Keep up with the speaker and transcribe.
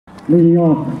Leading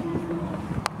off,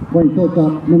 playing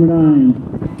shortstop, number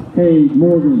 9, Kay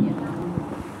Morgan.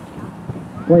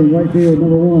 Playing right field,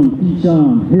 number 1,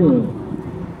 Keyshawn Hill.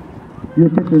 Your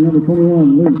pitcher, number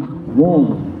 21, Luke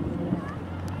Walden.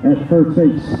 At first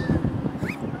base,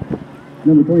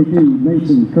 number 22,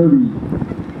 Mason Kirby.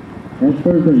 At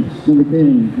third base, number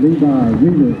 10, Levi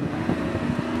Weaver.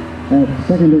 At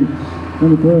second base,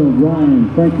 number 12,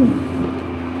 Ryan Franklin.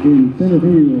 In center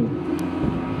field,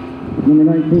 number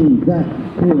 19, Zach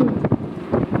Hill.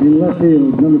 In left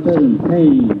field, number 7,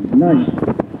 Kane Knight.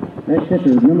 At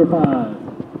catcher, number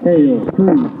 5, Cale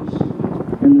Cruz.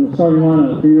 And the starting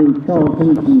lineup for your Charles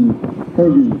Henderson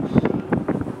Trojans.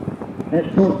 At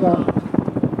shortstop,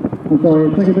 at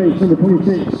second base, number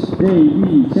 26,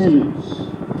 J.E. Sanders.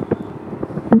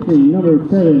 Pitching, number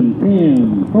 7,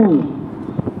 Cam Foley.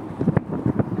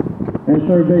 At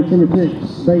third base, number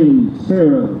 6, Bailey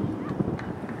Sparrow.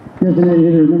 Designated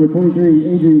hitter, number 23,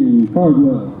 Adrian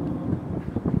Cardwell.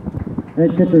 At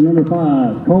catcher, number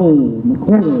 5, Cole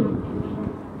McQuarrie.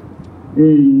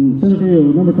 In center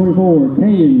field, number 24,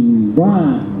 Kayan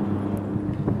Bryan.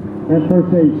 At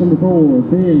first base, number 4,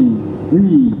 Ben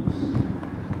Reeves.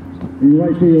 In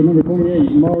right field, number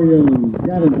 28, Mario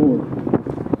Davenport.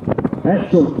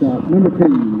 At shortstop, number 2,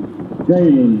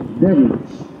 Jalen Devers.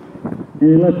 And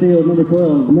in left field, number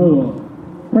 12, Noah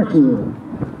Pressler.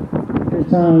 At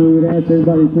this time, we would ask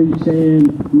everybody please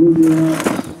stand, moving up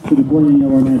to the playing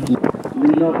of our national.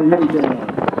 Leading off for HUEYTOWN,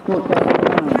 shortstop,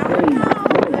 James.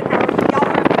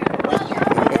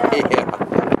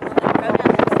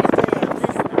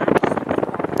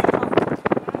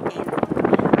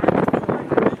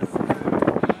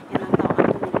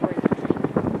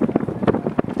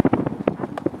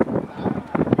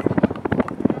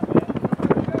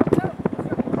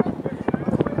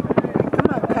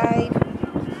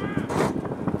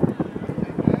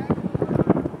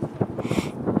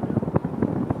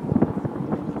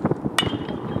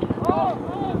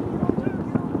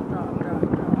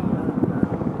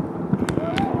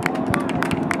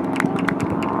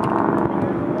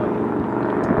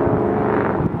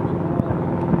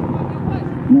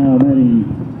 Now batting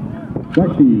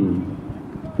right field,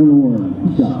 number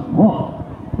 1, Keyshawn Hall.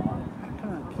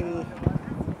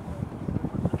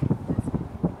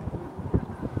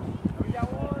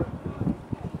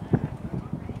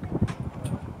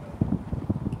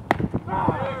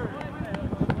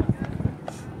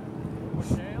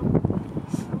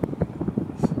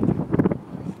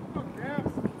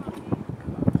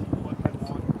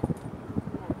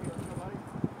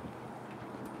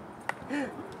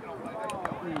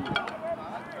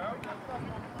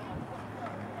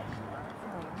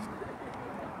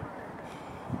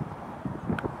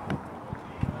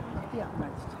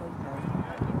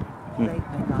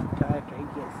 After he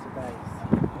gets to base.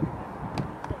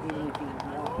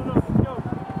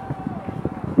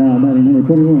 Now batting number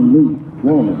 21, Luke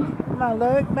Walden. Come on,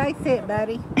 Luke, base it,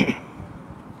 buddy.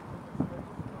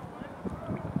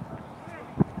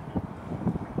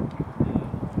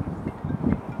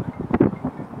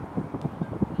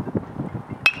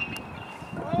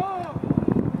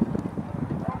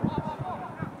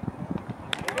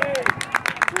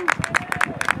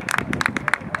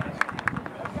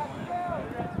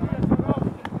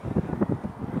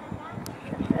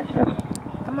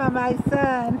 Come on, my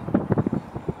son.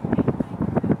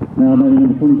 Now batting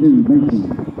number 22, Mason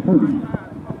Kirby.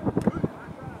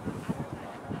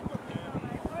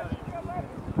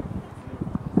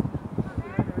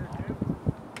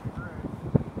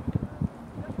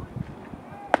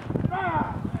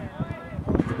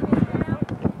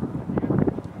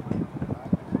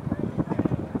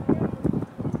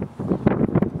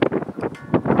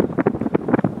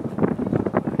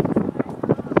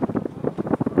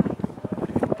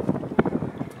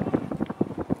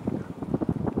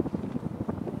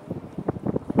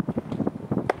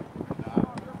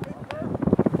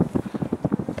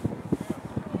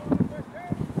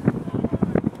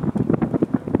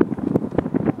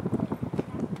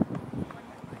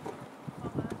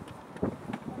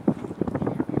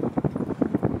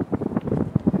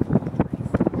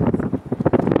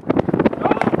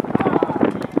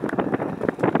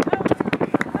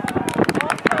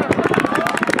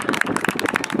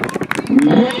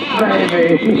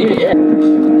 Baby.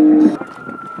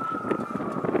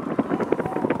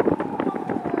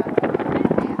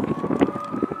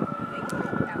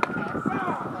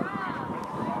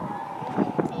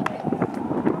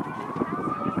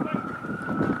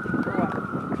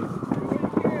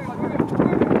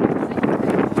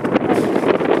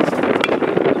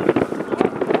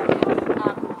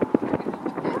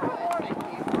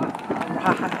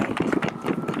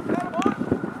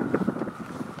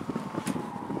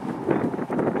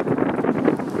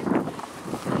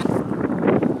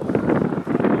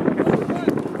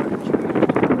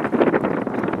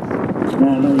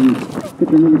 violating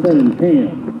pitcher number 7,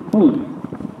 Cam Holt.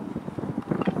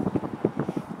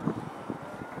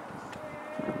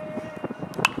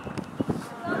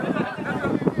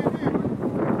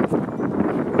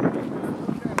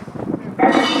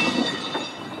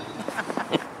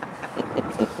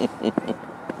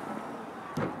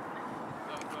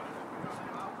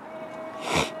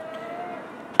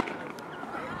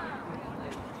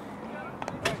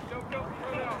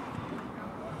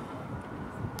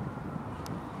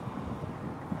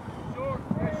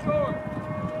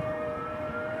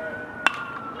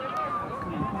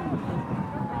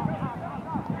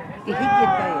 Did he get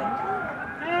that?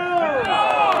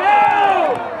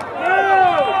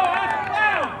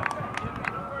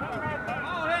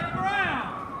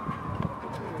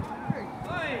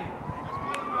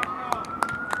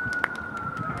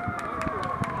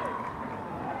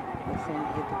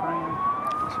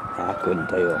 I couldn't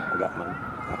tell.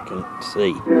 I can't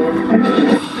see.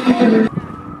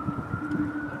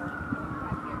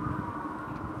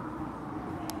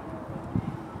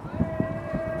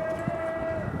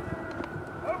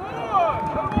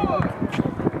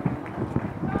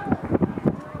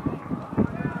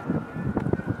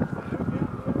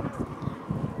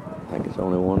 I think it's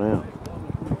only one out.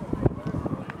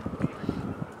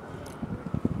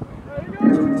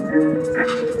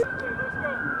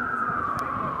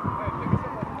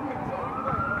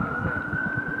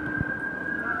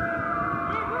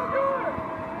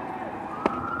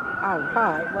 All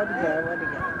right, where'd he go? Where'd he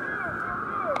go?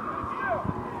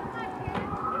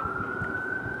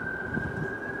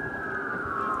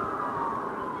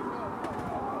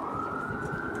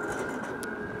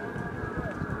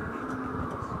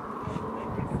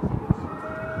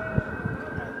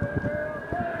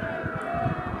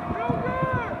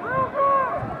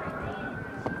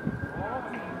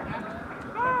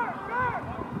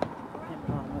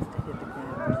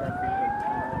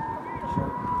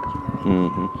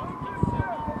 Mm-hmm.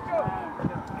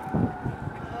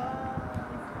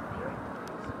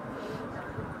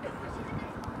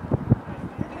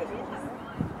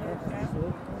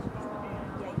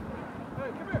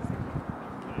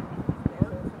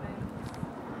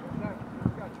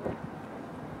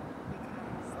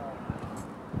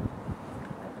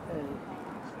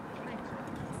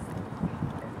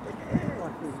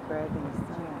 He's grabbing his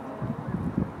son.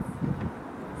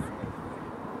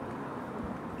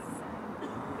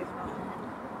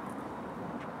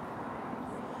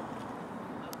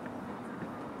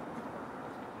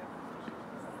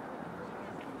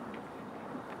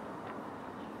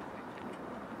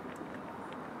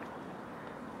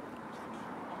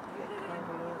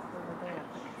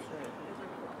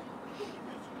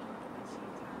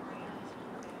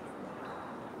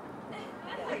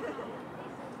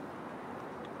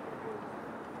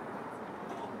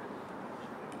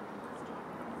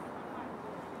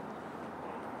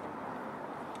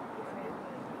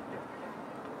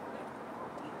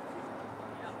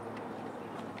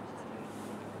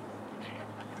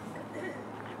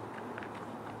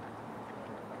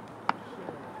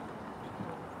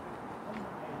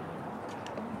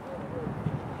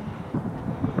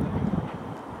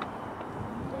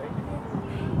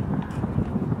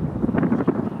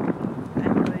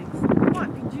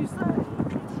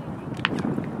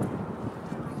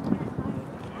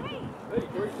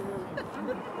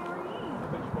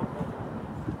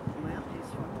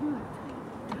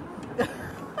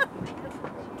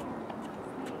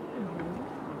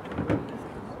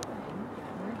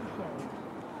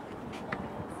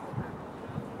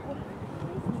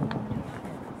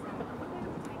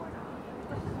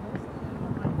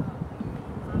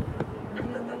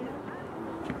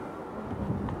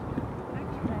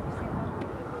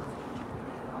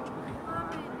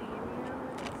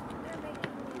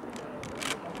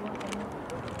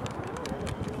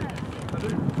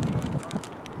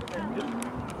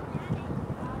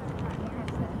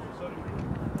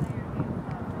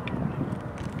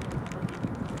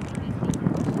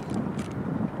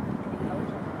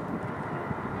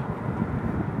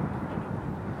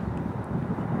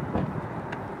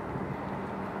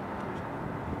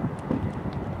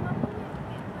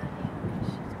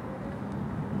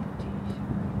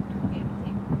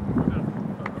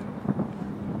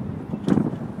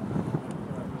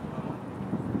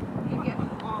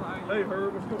 Hey,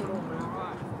 Herb, what's going on, man?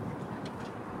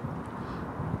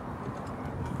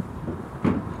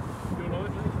 Doing all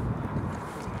right?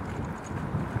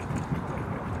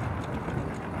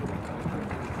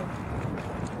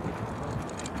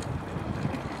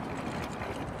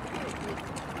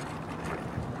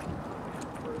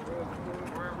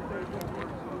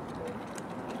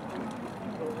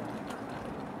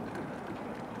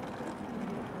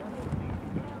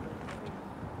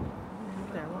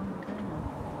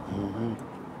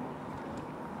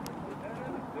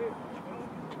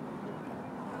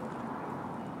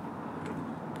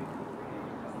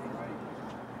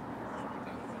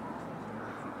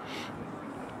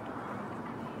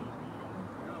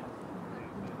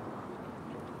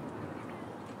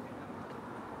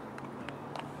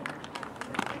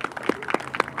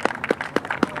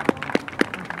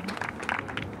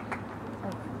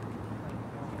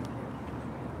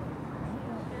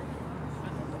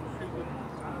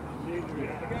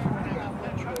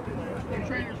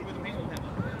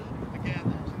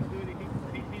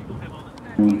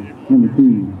 Number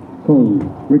 2, Cole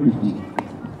Richardson.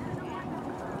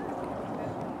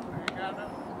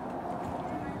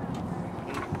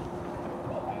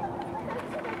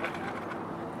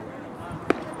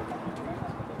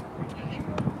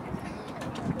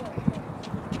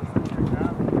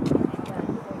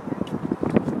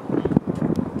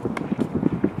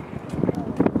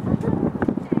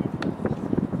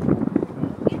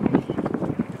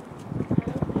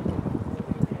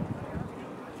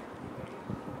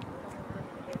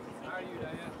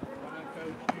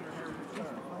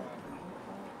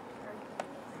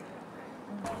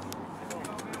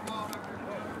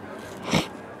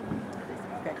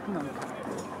 Okay, come on.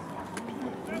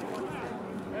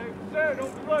 Hey, sir,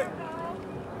 don't be late.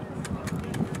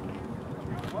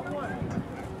 One way.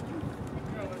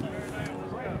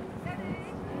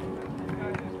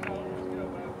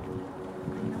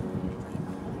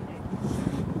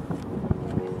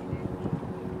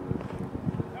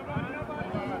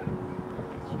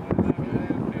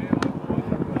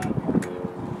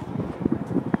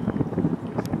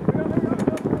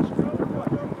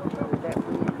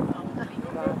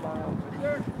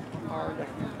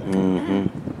 Mm-hmm.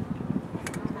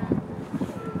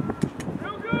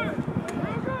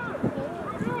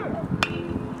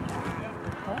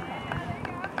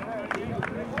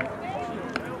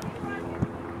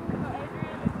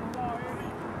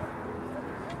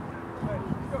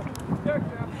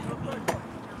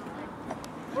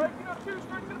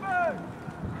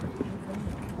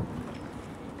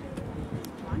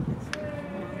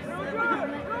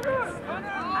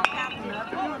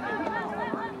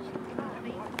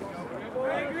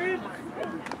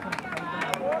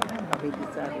 He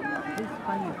decided not. Who's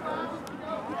playing first?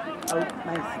 Oh,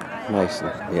 Mason.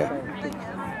 Mason, yeah.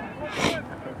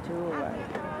 Okay, 2 away.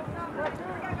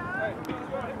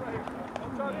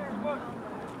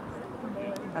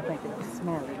 I think it was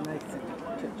Smiley Mason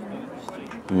took first.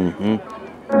 Mm-hmm.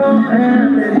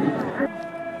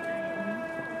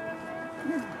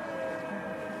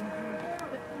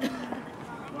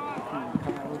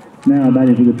 Now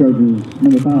batting for the Trojans,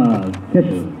 number 5,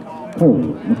 catcher, Cole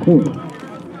McCoy.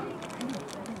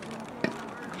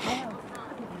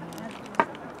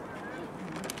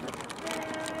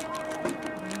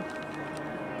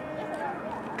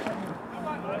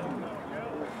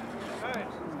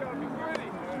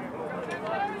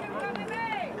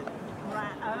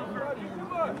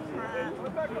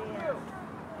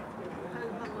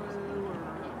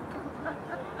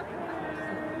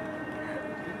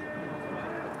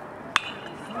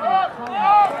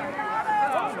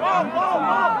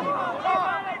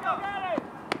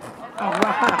 All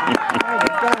right.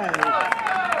 There you go.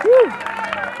 Whew.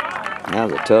 That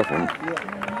was a tough one.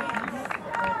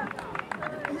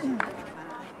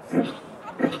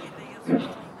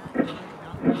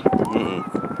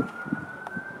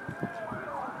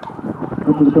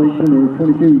 Up to the plate, number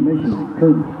 22, Mason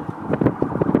Curtis.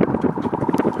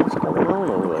 What's going on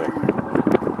over there?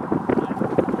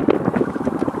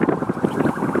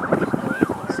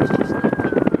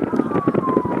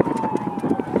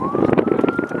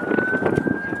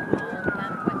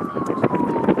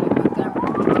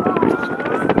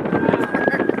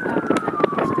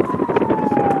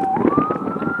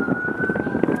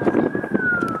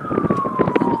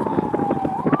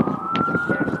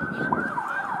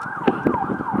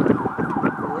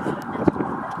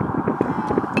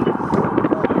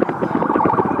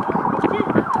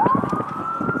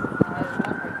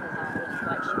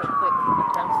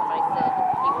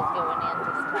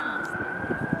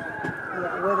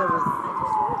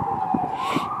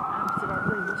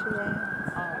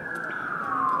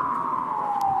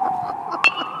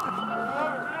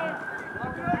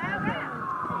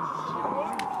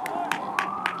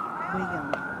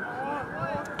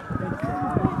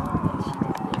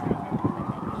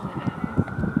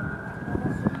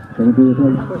 Coming to the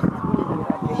plate,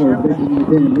 third baseman number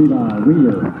 10, Levi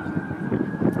Wheeler.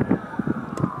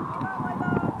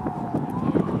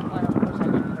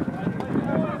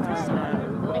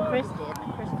 Chris did.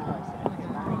 Chris was.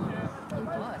 He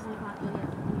was.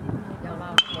 Y'all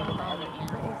lost everybody.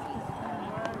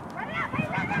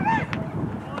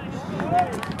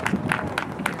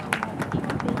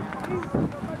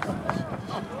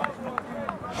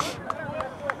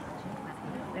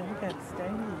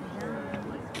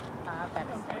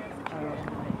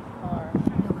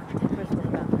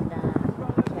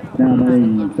 Now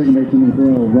batting second baseman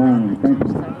number 12, Ryan. Thank you.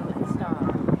 So he wouldn't stop.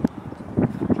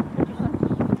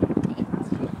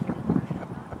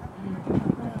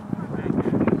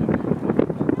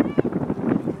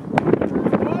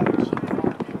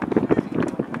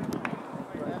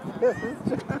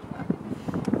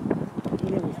 And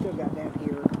then we still got down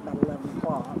here about 11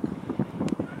 o'clock.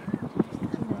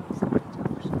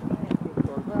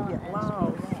 Well, Get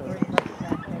lost.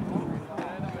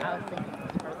 I was thinking it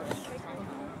was further.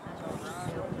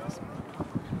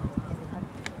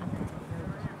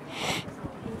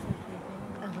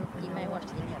 You may want to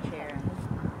sit in your chair.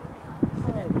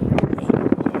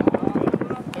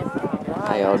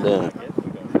 How y'all doing?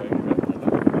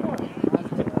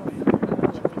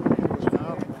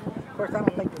 Of course, I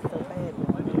don't think it's so bad when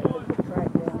we put the track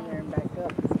down there and back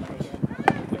up. It's bad.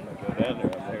 Go down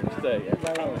there, I'm there to stay. I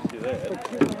promise you that. But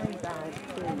you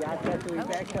know, I got to be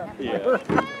back up. Yeah.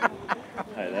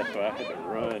 Hey, that's why I had to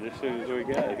run as soon as we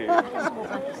got here.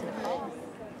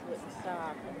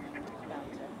 Stop.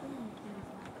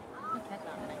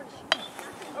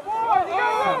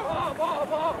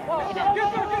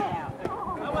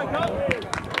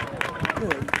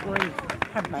 Good grief.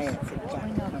 How bad is it?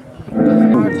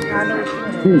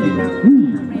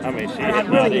 I mean, she had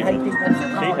not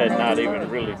even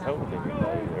really told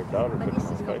anybody. Their daughter put it on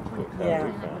Facebook. That's how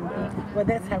we found out. Well,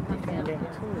 that's how we found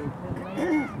out too.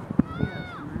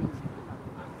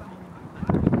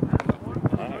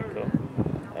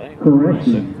 I ain't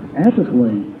Correction. At the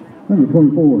plate, number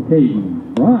 24,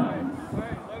 Caden Ryan.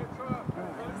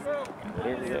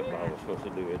 Whatever that ball was supposed to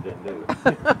do, it didn't do it.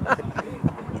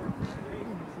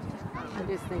 I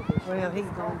just think, well, he's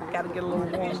got to get a little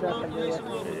warmed up and do it.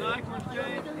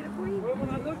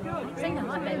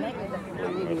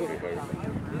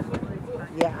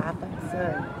 Yeah, I think so.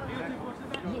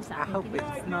 I hope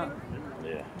it's not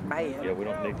bad. Yeah, we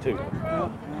don't need two.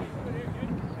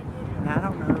 And I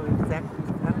don't know exactly.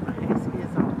 I don't know how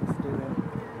his office do it.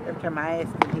 Every time I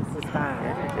ask him, he says 5.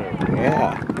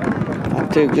 Yeah. I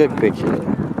took good pictures.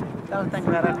 The only thing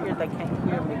about up here, they can't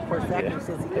hear me. Of course, Zachary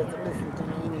says he doesn't listen to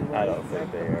me anyway. I don't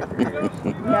think they ever hear.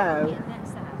 No.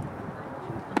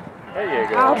 There you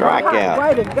go. Oh, Strike out.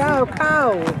 Way to go,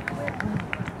 Cole.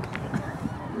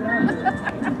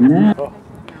 Now,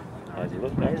 How'd you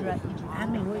look nervous? I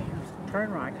mean, we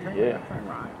turn right, turn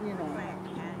right, you know.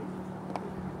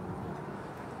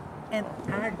 And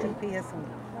our GPS on the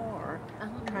car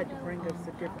tried to bring us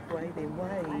a different way than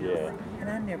Waze. Yeah. And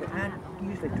I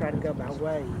usually try to go by Waze.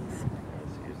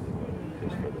 That's usually what it is,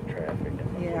 just for the traffic and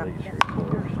the Yeah. police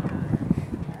reports.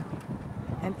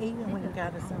 And even when we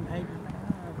got us on 85,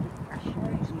 our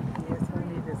GPS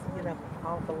wanted us to get up an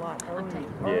awful lot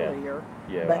earlier.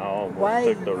 Yeah, but I almost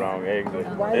took the wrong exit.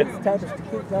 Waze told us to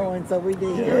keep going, so we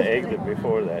did. Yeah, the exit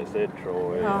before that said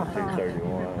Troy,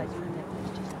 231.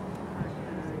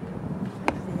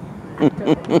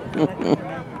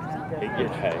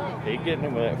 He getting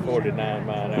him with that 49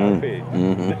 mile an hour pitch.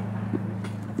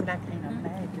 But I can't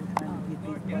imagine trying to get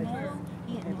these places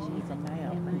and use a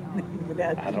map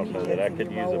without I don't know GPS that I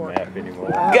could use a anymore. map anymore.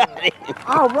 Got him.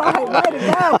 All right, way to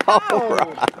go. All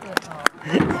right.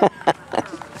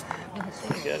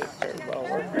 Got his curveball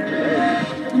working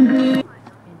today.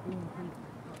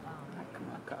 Come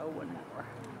on, Cole, one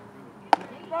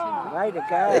more. Way to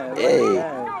go. Way Hey. to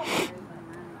go.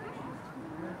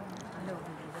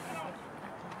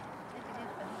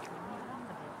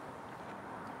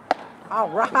 All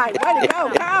right, way to go,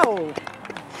 Cole.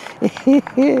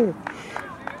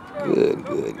 Good,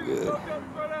 good, good.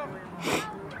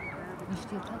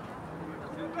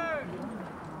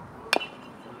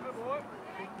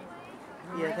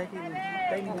 Yeah,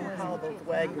 they didn't haul those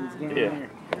wagons down Yeah. there.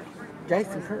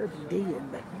 Jason Kirby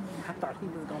did, but I thought he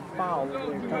was going to fall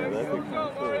over Yeah, there. that was kind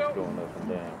of cool. It's going up and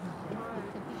down.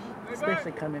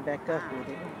 Especially coming back up with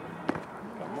it.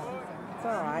 It's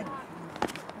all right.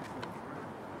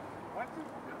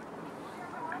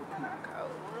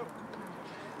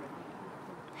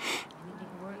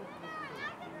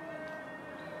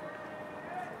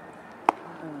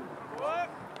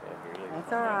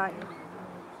 That's all right.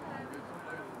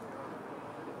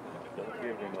 Don't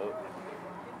give him up.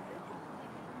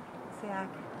 See, I can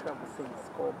trouble seeing the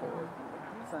scoreboard.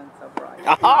 The sun's so bright.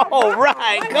 All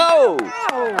right, go.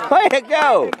 Way to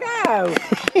go. Go!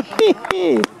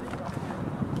 Okay.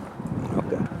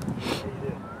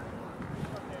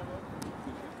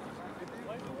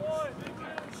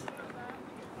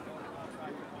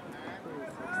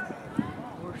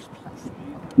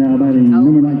 now batting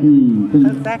number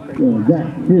 19, Zachary.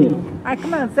 Zach Hill. All right,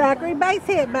 come on, Zachary. Base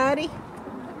hit, buddy.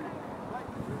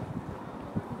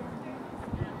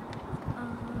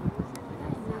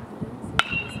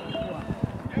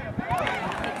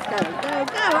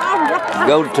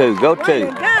 Go two, go Way two.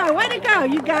 to go, way to go.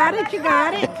 You got it, you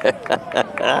got it.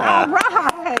 All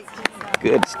right.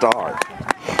 Good start. I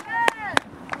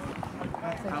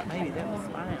thought maybe that was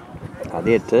fine. I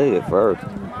did too at first.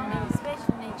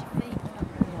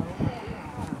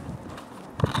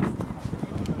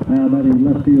 Now batting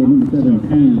left field, number 7,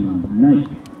 Payne Knight.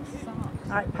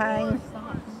 All right, Payne.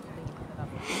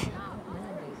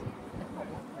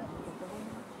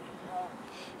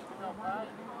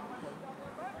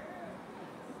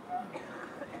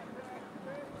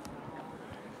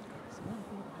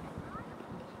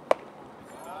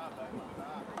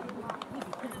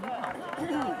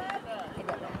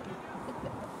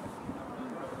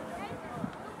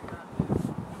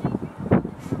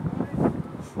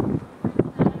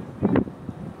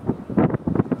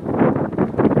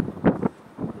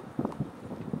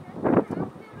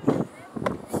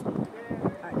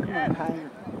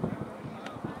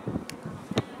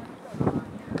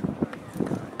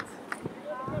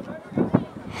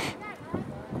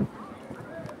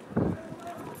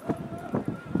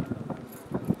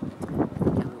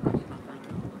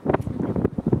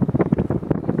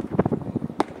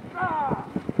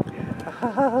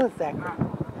 Oh, Zachary.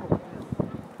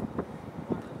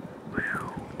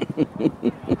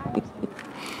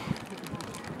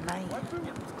 Man.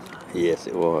 Yes,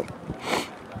 it was.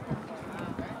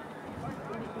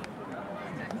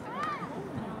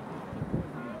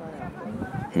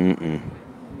 Mm-mm.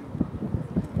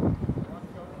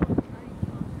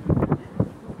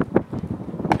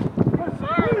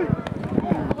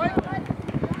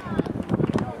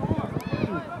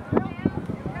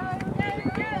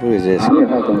 Who is this? Okay.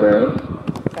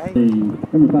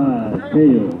 Number 5,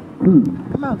 Dale Cruz.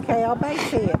 Come on, Kale, base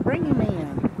hit. Bring him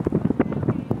in.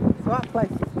 Swap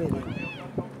places with him.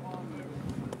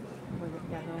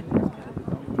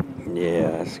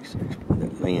 Yeah,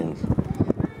 that man's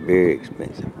very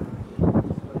expensive.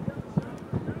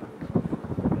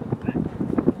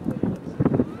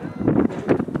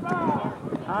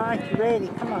 All right, you ready?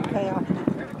 Come on, Kale.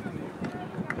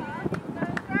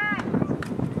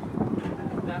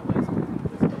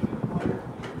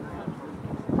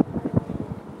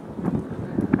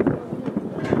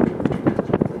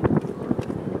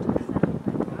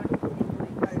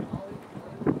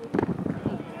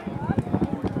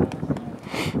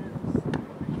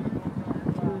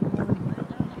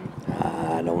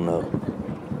 I don't know.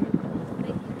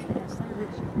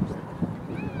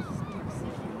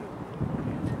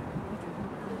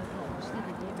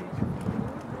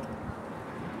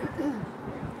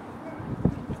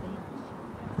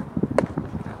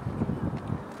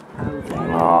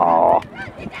 Oh,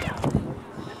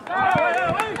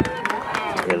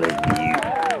 really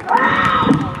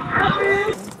cute.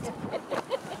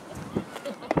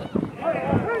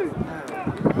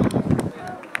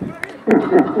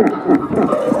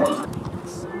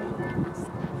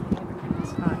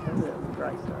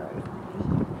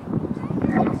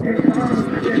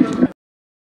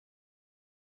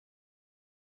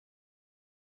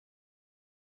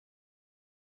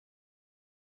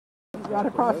 Right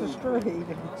across the street.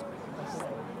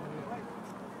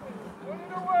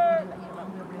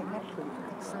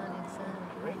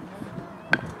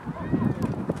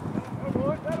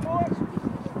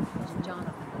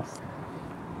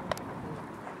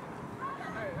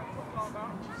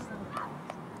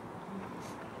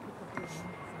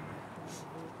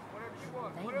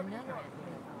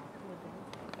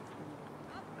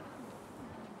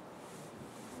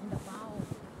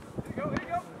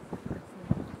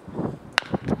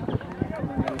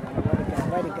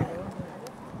 Way to go.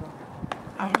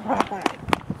 All right.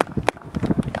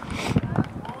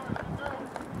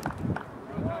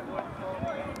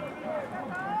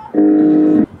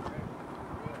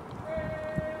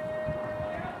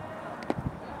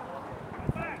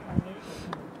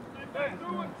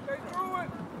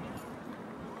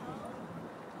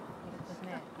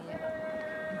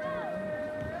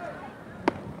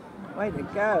 Way to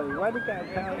go. Way to go,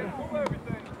 Cody.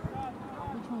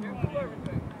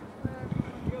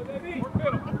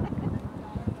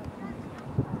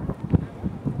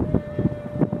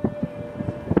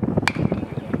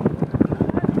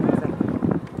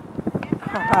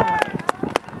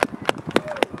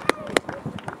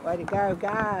 Way to go,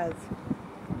 guys.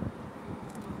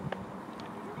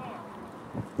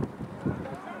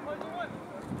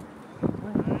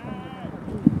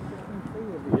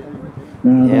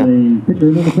 Now Yeah. batting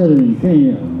pitcher number 7,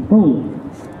 Cam Foley.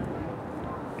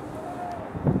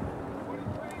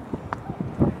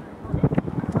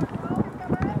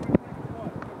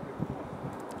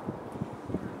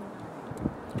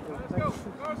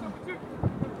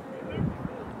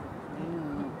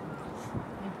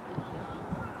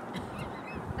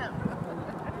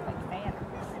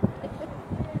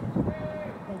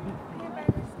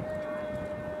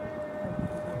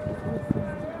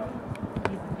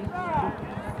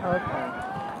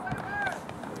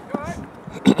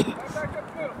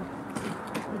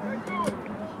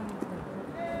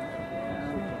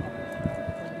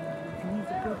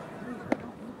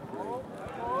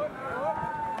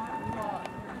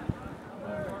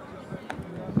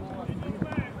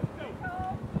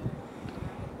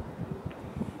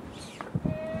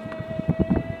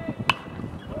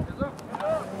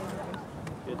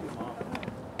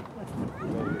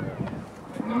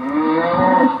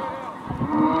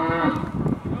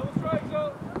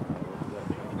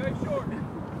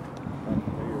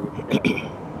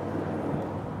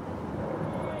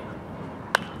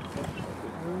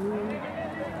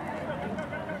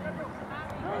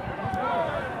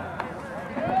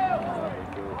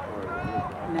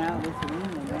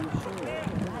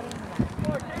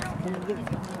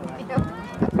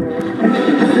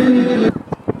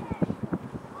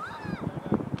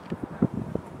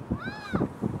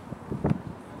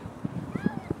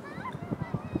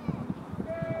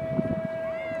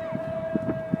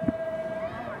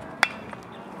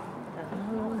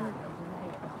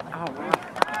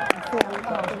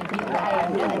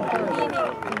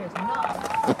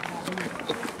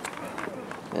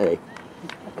 Hey,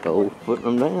 Cole putting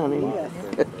them down, ain't he?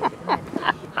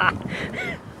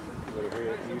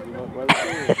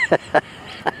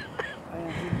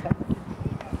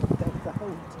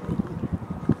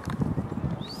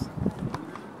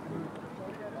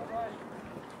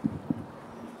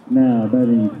 Now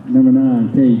batting number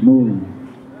 9, Cade Morgan.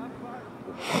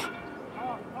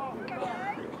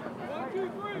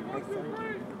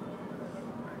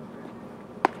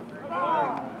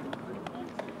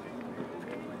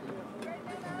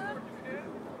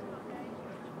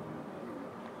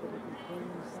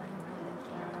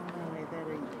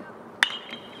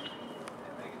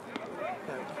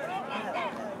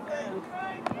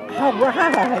 All right,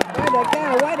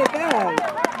 way to go.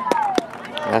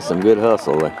 That's some good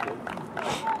hustle there.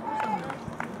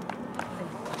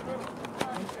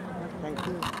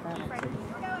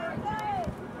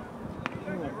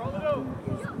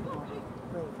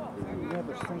 I've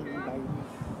never seen anybody.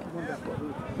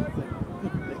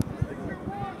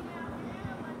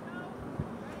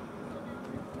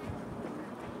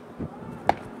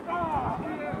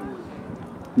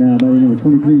 Now batting number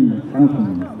 23,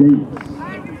 Alton Davis.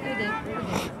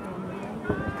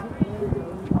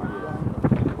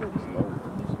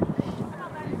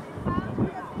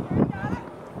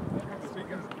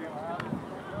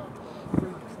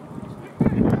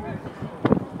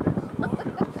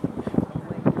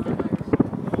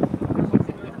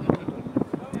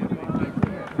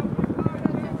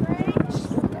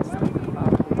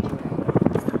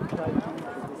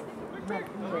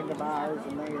 Friend of ours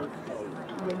and theirs.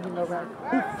 You know that.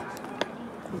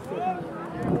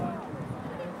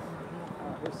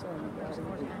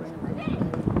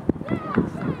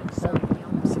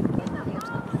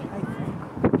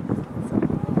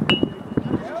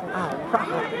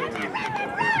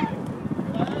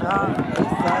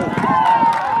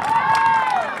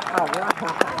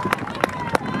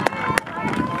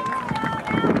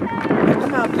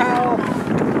 Come on, Kyle.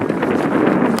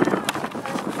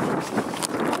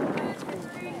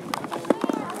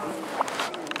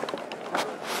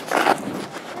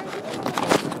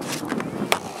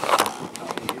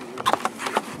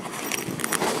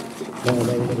 Now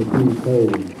batting number 2,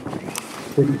 Cole.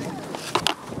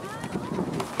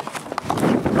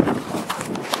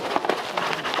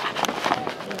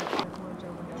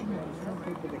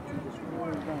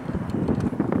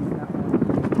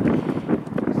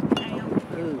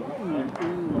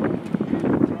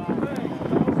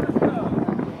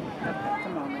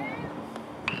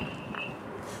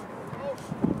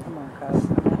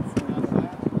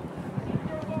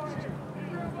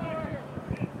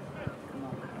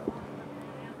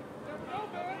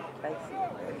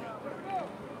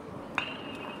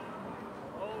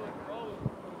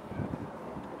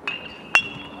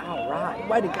 All right,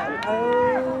 way to go. Oh.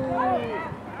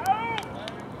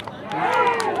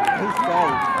 He's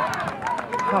safe.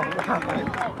 All right.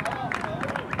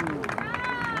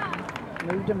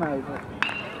 Moved him over.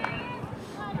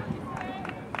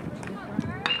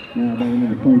 Now batting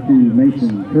number 22,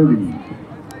 Mason Kirby.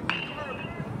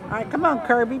 All right, come on,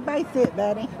 Kirby. Base it,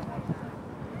 buddy.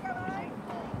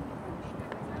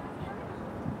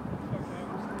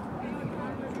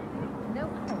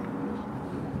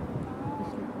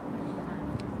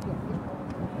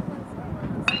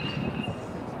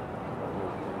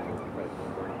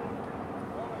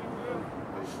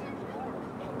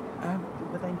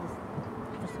 But they just,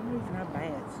 for some reason, our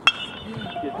bats.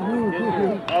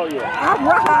 Oh, yeah. All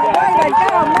right, way to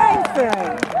go, Mason.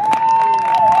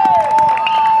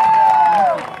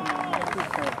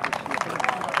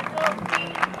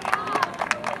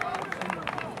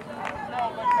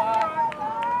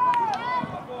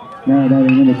 Now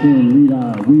batting number 10, Levi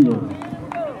Wheeler.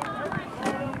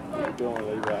 Keep going,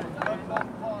 Levi.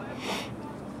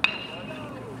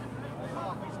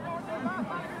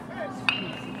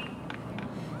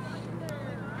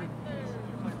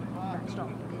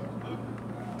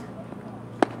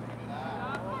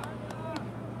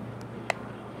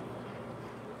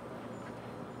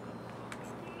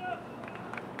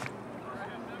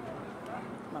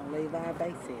 Come on, Levi,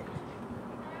 base it.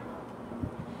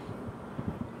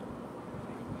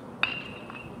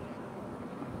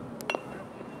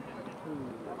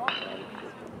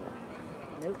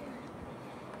 Nope.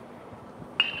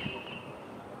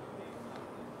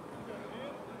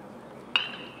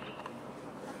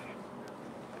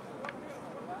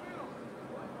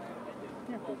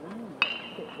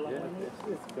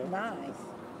 It's nice.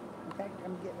 In fact,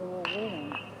 I'm getting a little warm,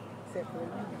 except for the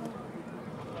wind.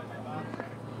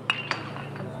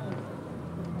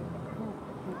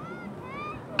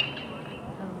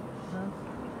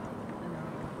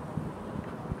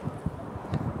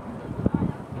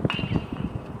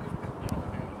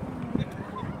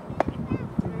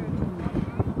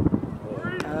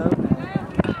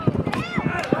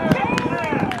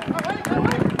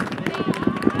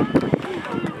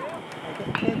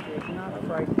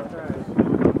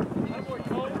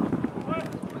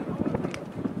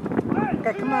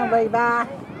 Levi. All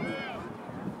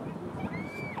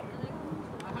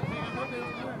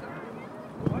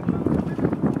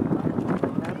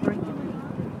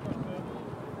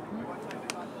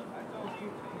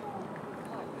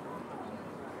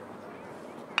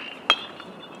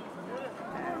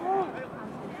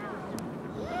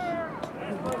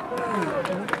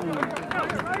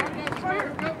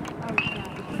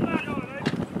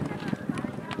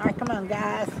right, come on,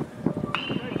 guys.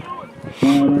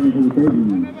 Foul line for the 30.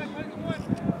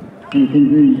 And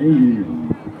 23,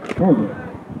 Adrian Carver.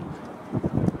 All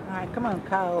right, come on,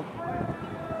 Cole.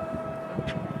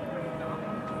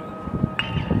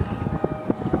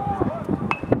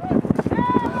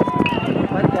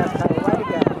 Way to go, Cole. Way to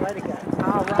go. Way to go.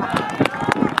 All right.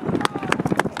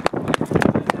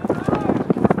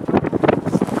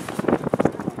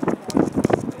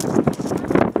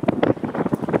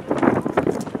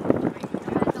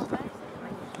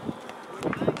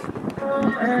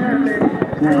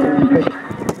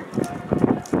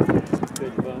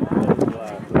 Big bump, close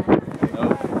live. No.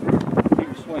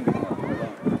 Keep swinging. Hold on.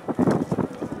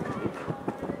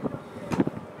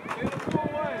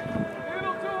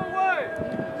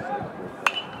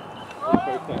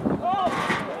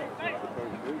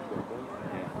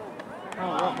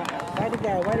 Way to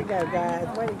go. Way to go,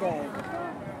 guys. Way to go.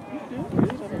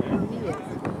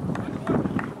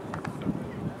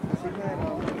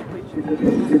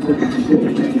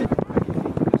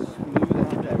 Smooth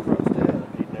out that front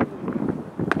step. He never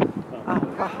All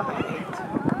right.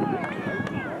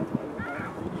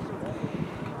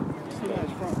 See how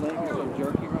his front leg is so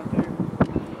jerky right there?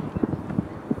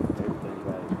 everything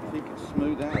right. If he can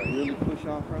smooth out, really push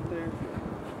off right there.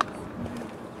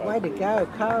 Way to go,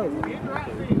 Cole.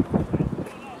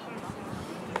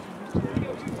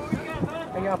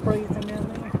 Are y'all freezing down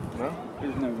there? No,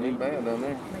 There's no ain't need. bad down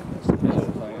there.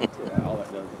 Yeah, all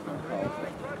that does is gonna cause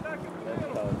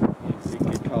it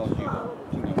could cause you to,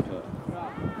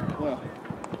 well,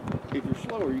 if you're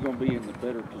slower, you're gonna be in the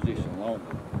better position longer.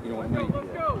 You know what I mean?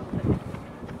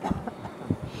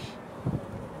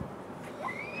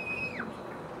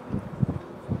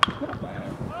 Not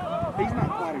bad. He's not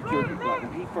quite as jerky like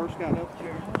when he first got up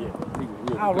there. Yeah. He was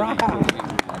real. All right.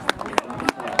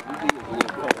 He was a little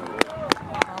closer.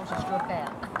 Balls just struck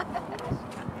out.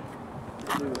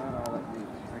 Do that all that music,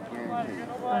 I guarantee you.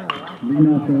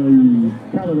 Leading off the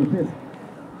count of the fifth.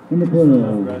 Number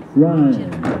 12,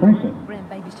 Ryan Franklin.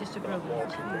 Grandbaby's just a growing.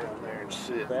 There and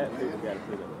sit. Fat people got to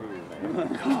sit up here,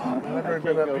 man. I've already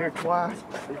been up here twice.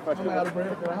 I'm out of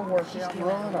breath. I work out and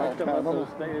run all I the come up time. those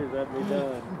stairs, that'd be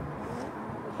done.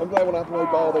 I'm glad when I play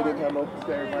ball, they didn't have no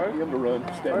stairs for him to run.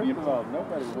 First Steady. of all,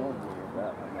 nobody warns me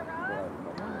about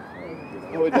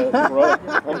Oh, it does. Run.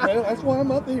 I'm saying, that's why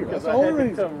I'm up here. That's because the I only had to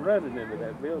reason. come running into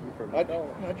that building from the door.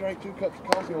 I drank 2 cups of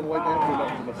coffee on the way down here.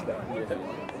 That was a mistake.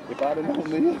 If I'd have known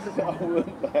this, I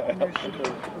wouldn't have. They just take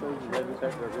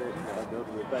their rest and I go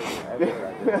to the table after I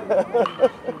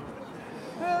do.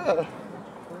 Yeah.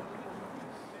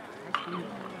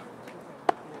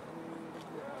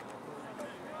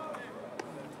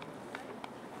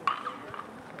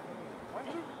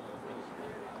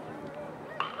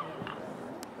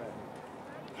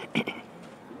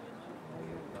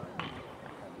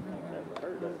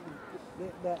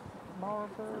 That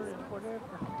Marver and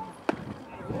whatever.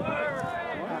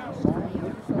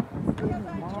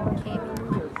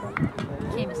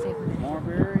 Came and said,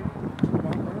 Marbury.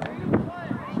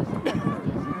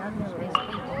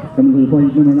 Coming to the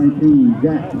plate, number 19,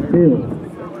 Jack Hill. All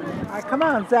right, come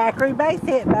on, Zachary. Base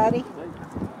hit, buddy.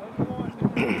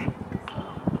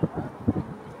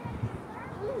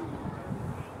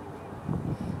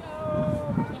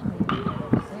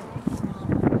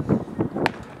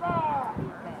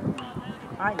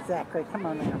 All right, Zachary, come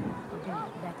on now.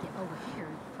 back over here,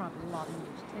 probably a lot of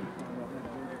years too.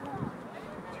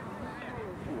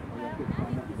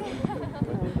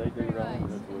 What did they do wrong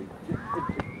this week?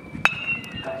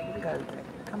 Go, Zachary.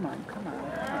 Come on, come on.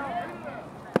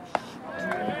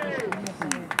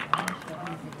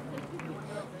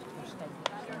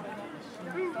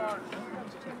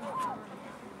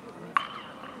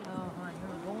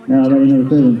 Now batting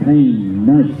number 7, Payne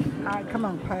Knight. All right, come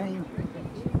on, Payne.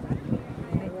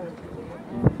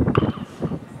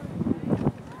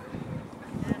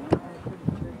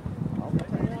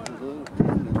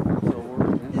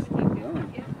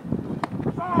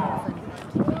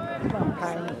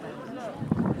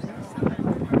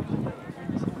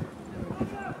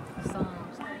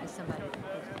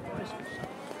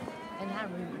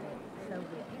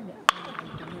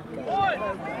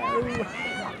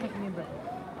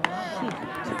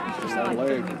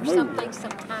 Some things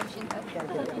sometimes you know.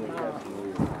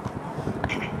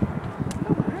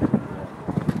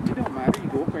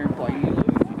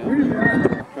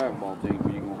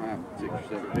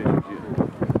 every picture yet.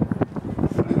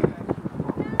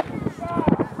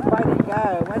 Way to go,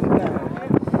 way to go.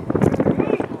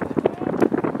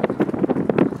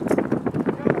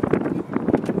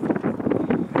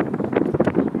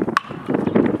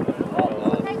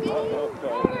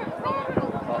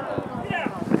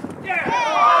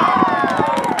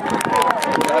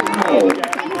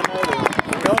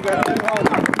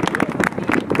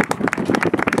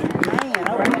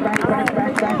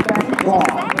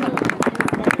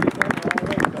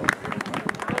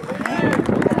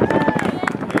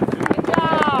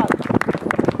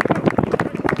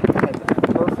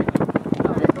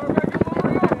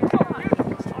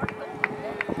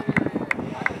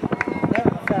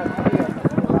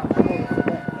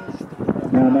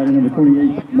 Now batting number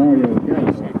 28, Mario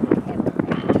Gallo.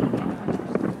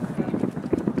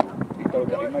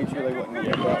 He made sure they wasn't going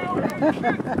to get out.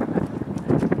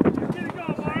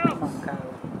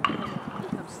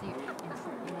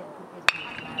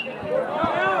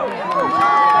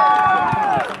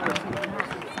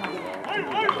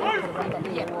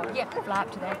 Yeah, fly up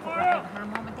to the airport right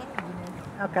behind Mom and Dad, you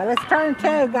know. Okay, let's turn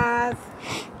two, guys.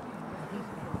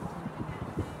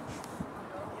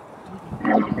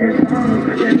 Now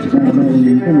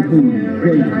batting number 22,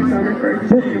 Jaden.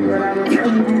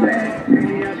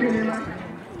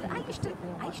 I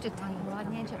used to take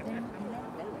Rodney Edge up there and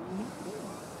let him do it.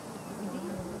 We did.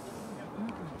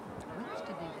 We used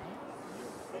to do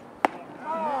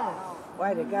that.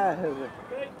 Way to go, Hoover.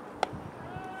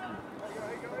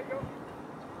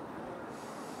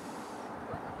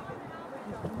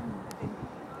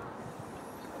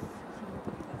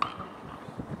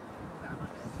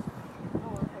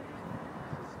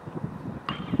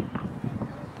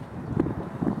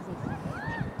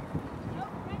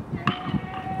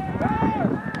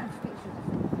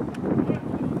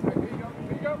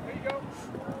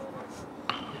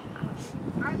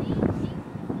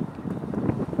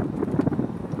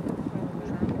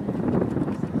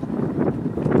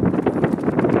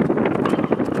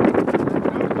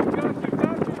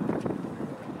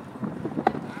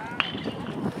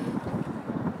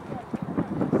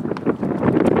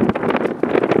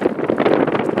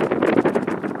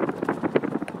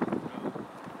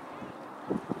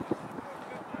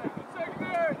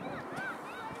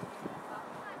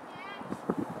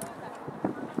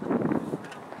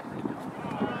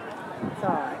 It's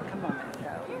all right. Come on,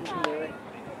 go. You can do it.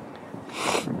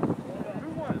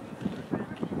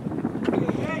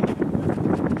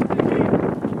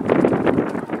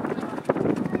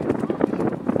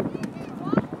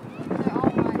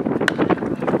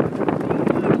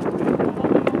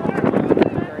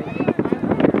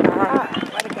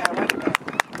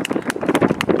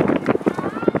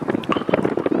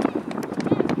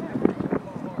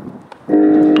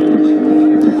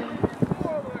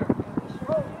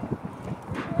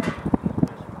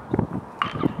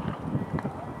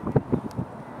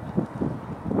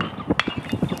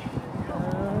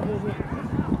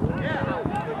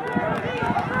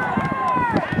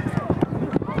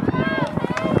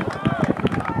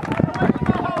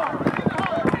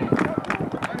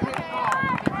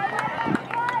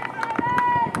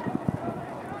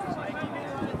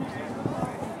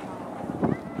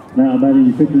 Now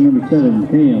batting pitcher number 7,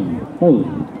 Cam Foley.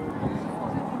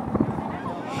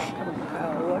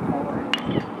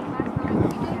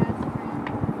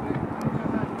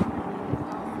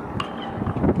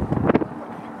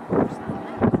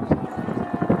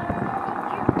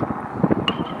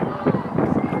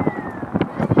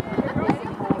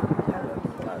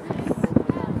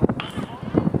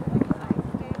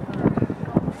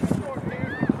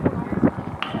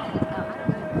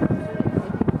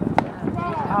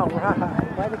 All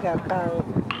right. Way to go, Cole.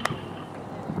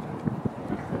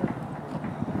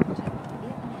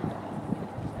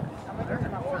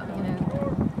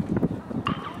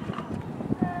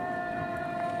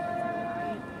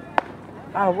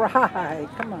 All right.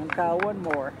 Come on, Cole. One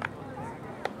more.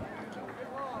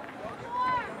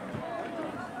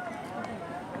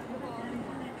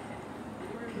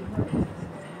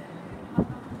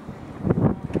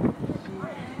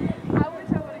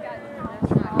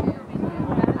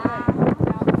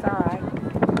 It's all right.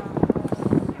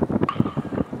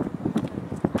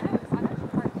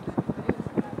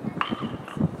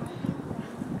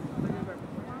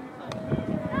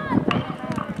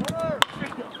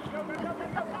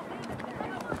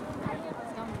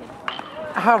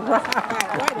 All right.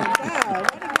 Way to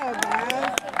go, guys.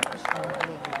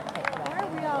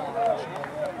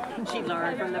 She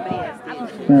learned from the best, didn't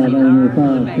she? Now batting number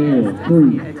 5, Taylor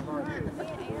Cruz.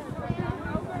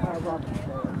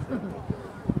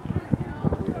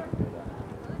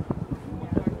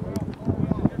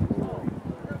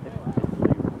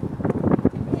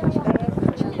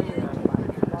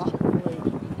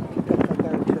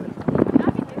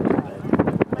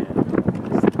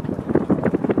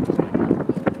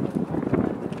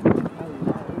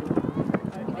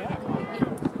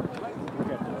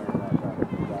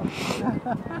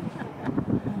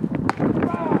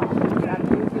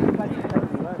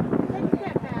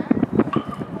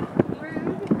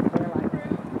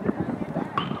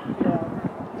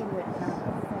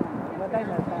 they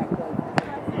left back there.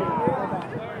 About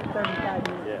 35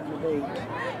 minutes from the beach.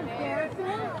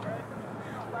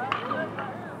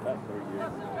 About 3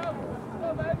 years.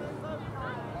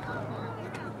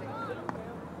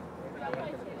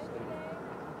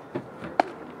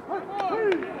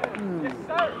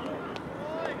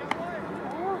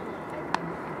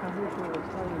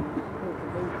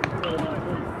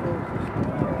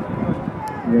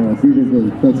 Yeah, I see there's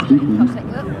a substitution.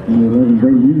 Number 11,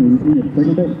 Brady Newman, at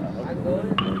second base.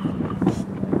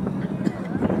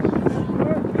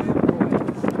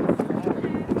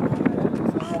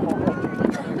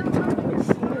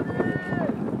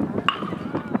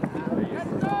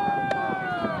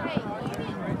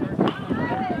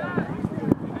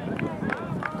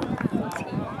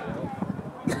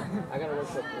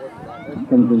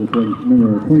 Coming to the plate,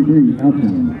 number 23,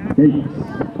 Alton Davis.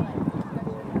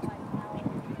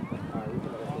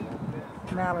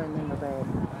 Mallory in the bag.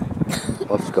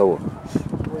 What's the score?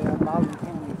 Well, Baldwin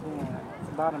County's won. It's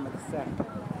the bottom of the second.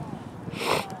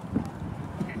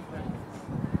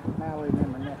 Mallory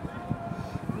number 9.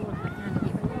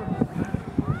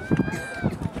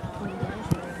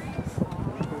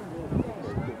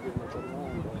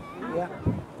 Yeah.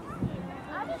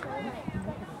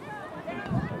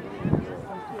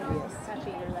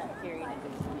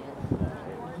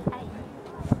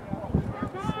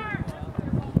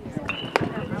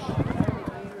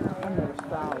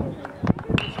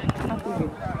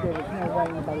 There was no way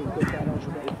anybody would get that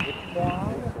over there. Wow.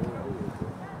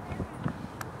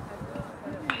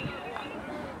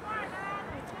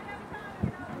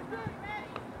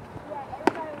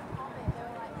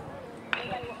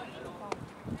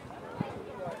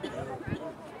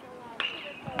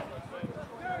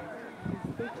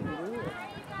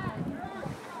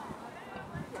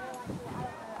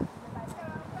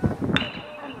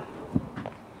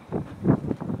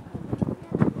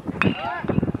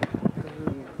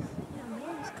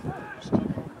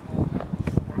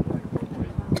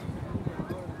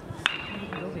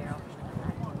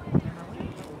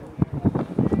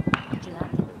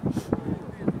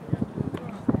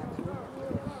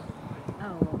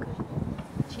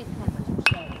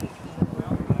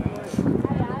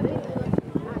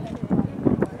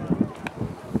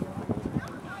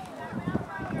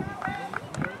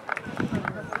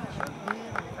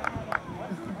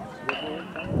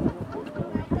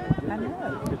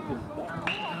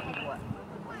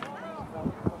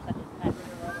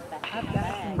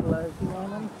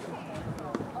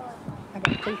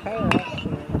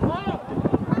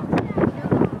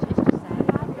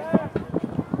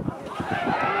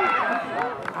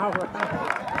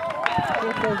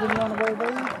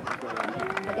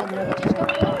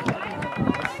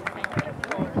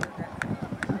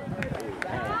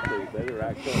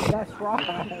 That's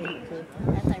right.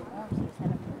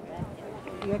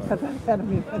 Yeah, because I had him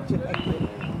in my jacket.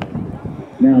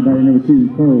 Now batting number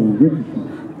 2, Cole Richardson.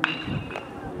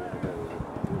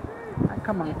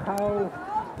 Come on, Cole.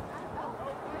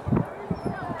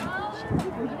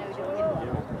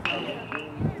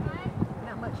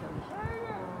 Not much of it.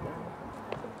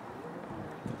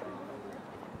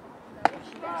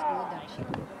 She does good, doesn't she?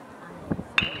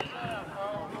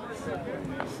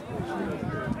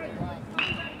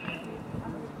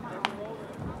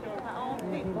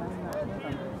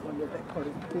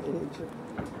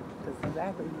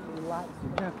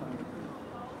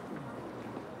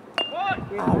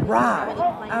 All right.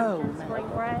 Oh, Spring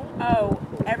break? Oh,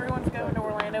 everyone's going to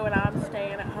Orlando and I'm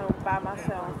staying at home by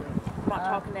myself. I'm not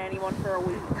talking to anyone for a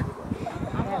week.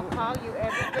 I'm going to call you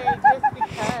every day just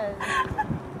because.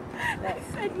 They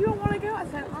said, you don't want to go? I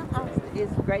said, Is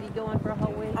Grady going for a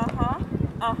whole week? Uh-huh.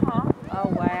 Oh,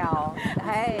 wow.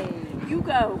 Hey. You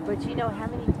go. But you know how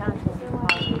many times will he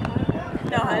call you?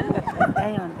 None.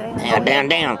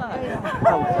 Down.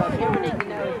 Oh,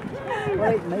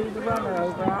 wait, move the runner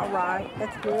over. All right.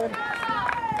 That's good.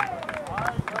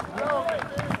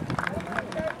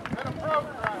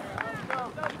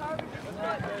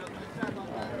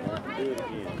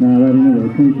 Now batting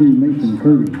number 22, Mason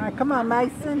Kirby. All right, come on,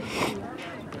 Mason.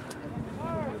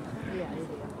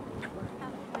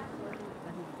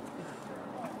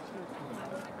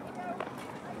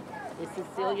 Is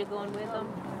Cecilia going with them?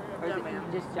 Or is it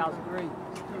just y'all's group?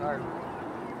 Or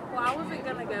Well, I wasn't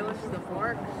going to go into the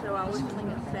park, so I was just going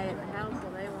to stay at the house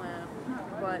while they went.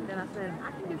 But then I said,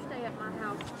 I can just stay at my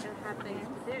house and have things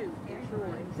to do.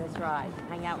 Enjoy. that's right.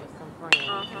 Hang out with some friends.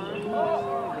 And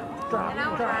I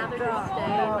would rather just stay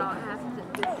and not have to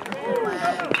just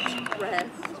relax,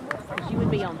 rest. Because you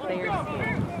would be on their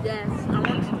schedule. Yes, I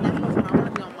want to, that's what I want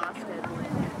to be on my schedule.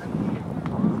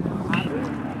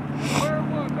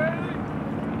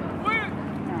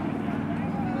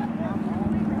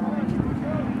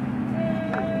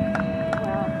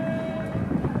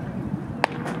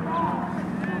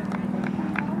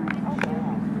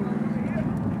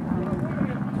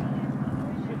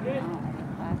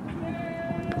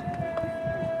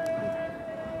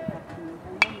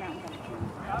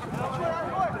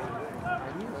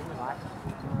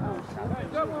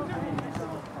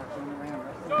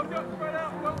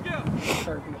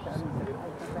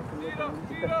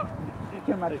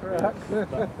 in my truck.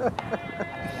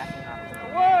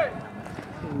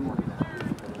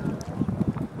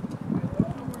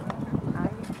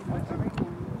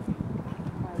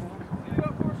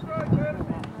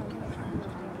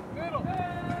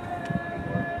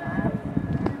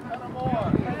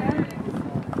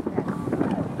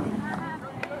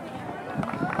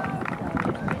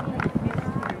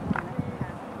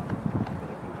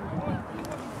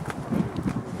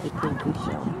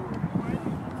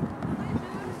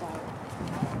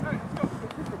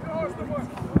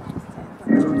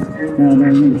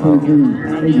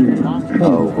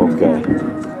 Oh, okay.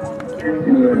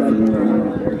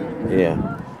 Yeah.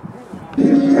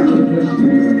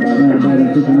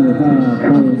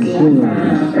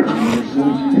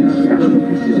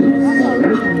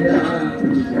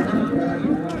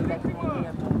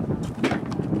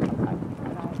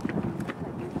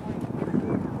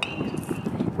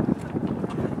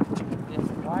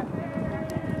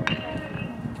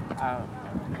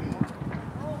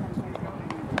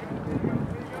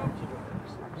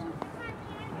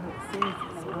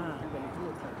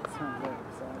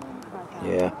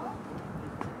 Yeah.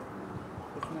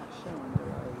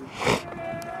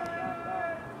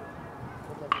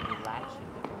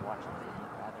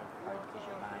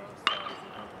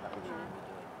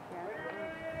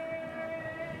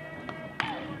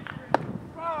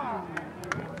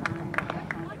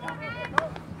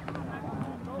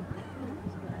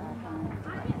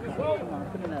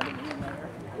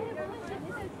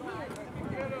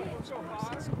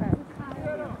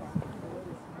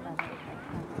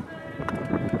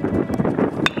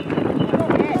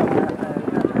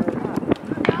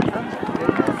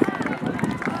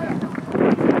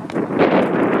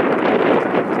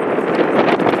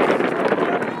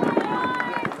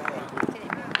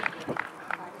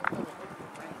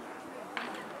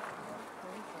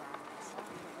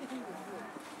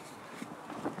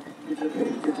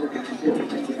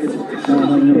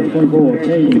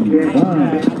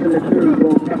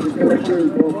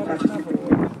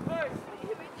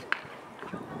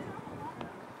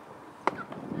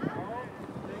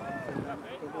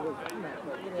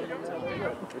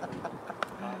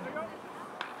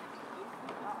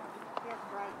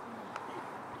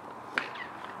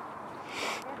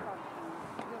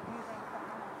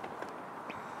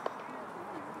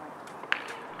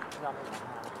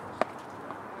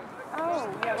 Oh,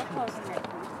 yeah, we're closing it.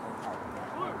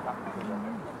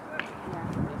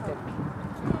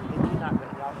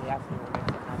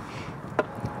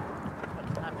 What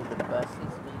time did the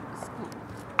buses leave the school?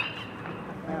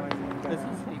 Because he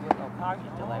said he wasn't going to call you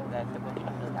till like that. So we'll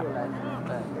try to stop that.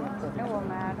 It won't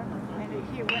matter. And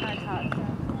here, when I talk to him.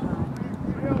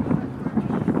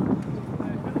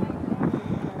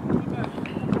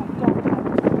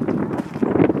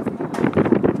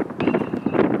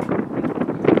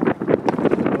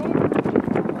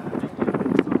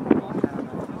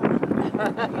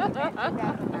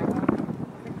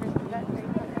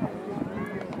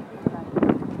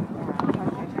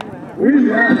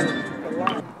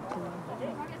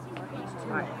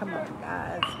 Alright, come on,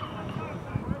 guys.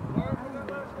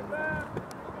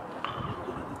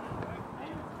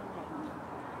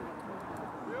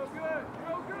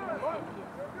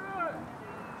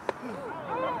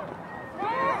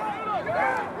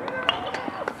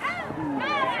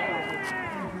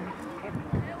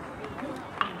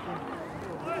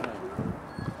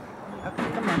 Okay,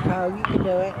 come on, Cole, you can do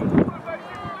it.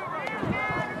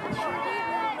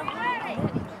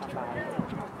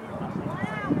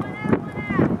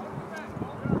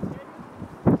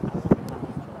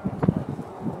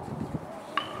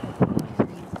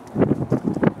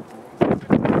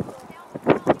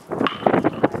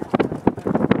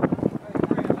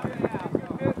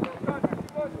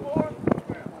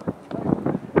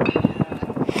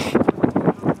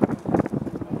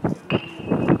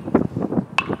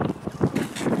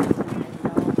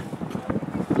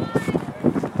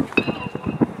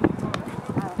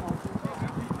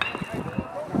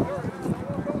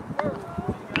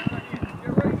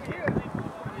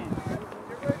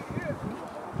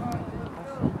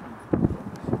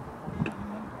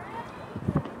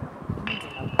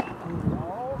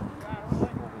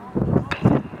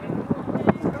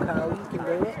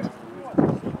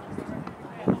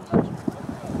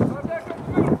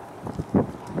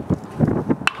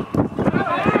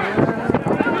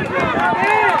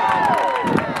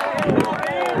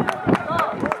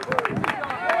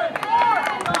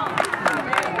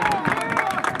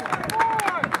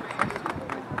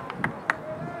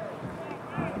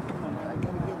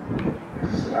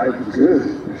 Life is good.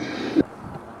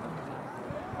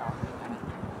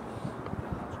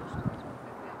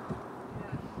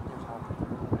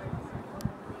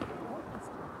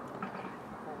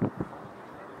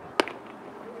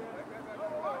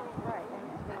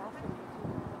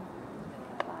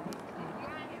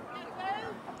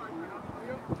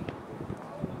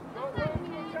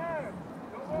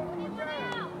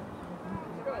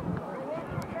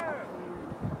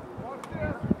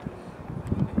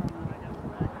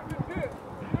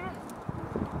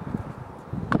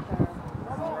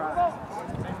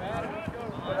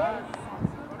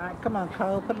 Come on,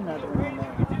 Cole, put another one in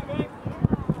there.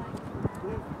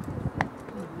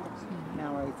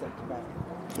 Now raise up the back.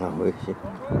 I wish it.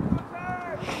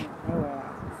 No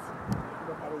outs.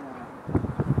 Everybody won.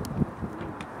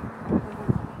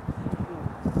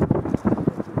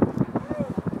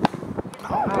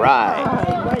 All right.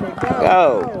 Way to go. Go.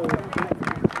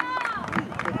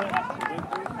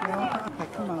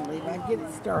 Come on, Levi, get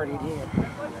it started here.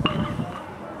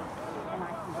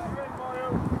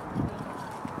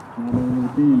 Number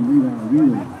 10, Levi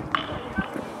Wheeler.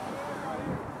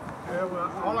 Yeah, well,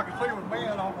 all I could see was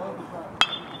Ben on the other side.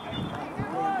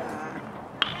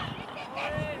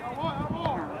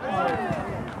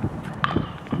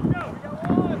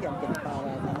 We gotta get the ball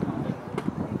out of there.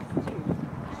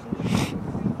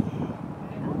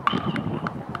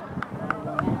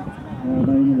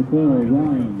 By number 12,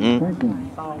 Ryan Franklin.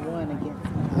 Ball one against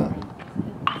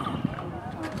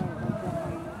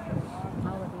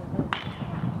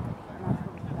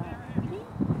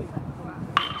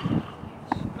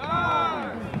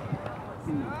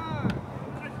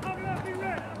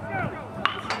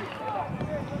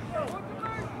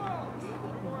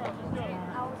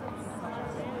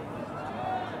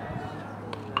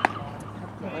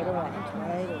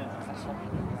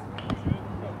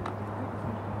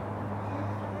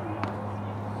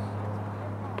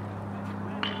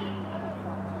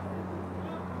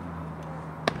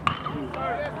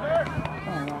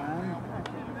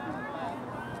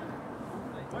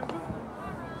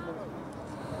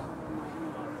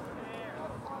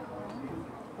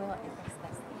Well, I guess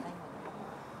that's the thing.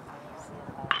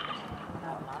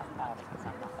 I'm not proud because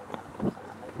I'm not that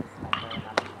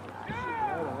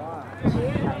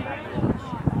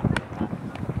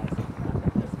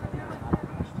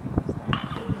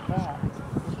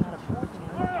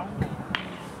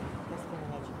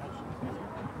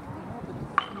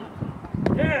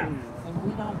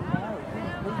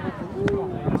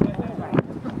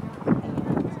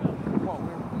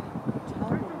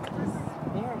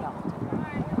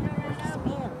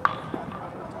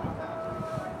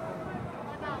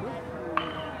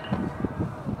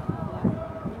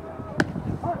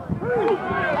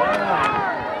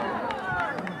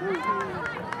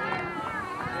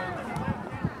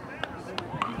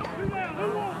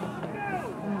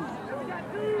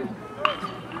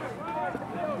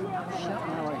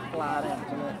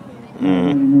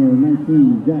Number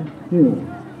 19, Jack Hill.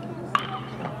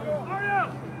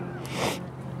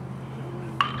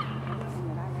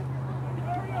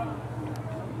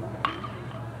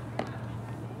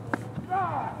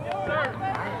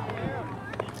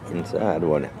 Inside,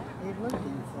 wasn't it? It looked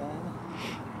inside.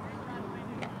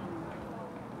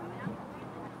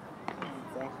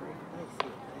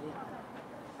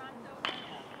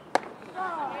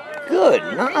 Good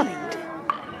night.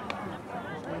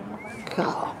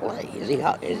 Golly, is he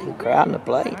crowding the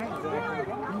plate? He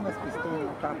must be standing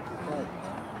on top of the plate.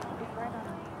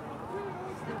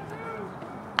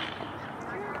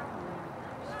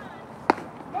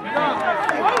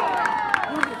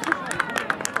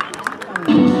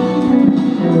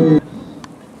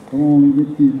 Come on and get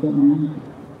you something to eat.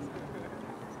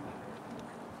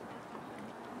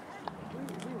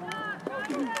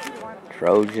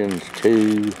 Trojans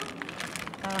 2,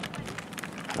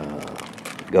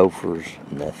 Gophers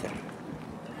nothing.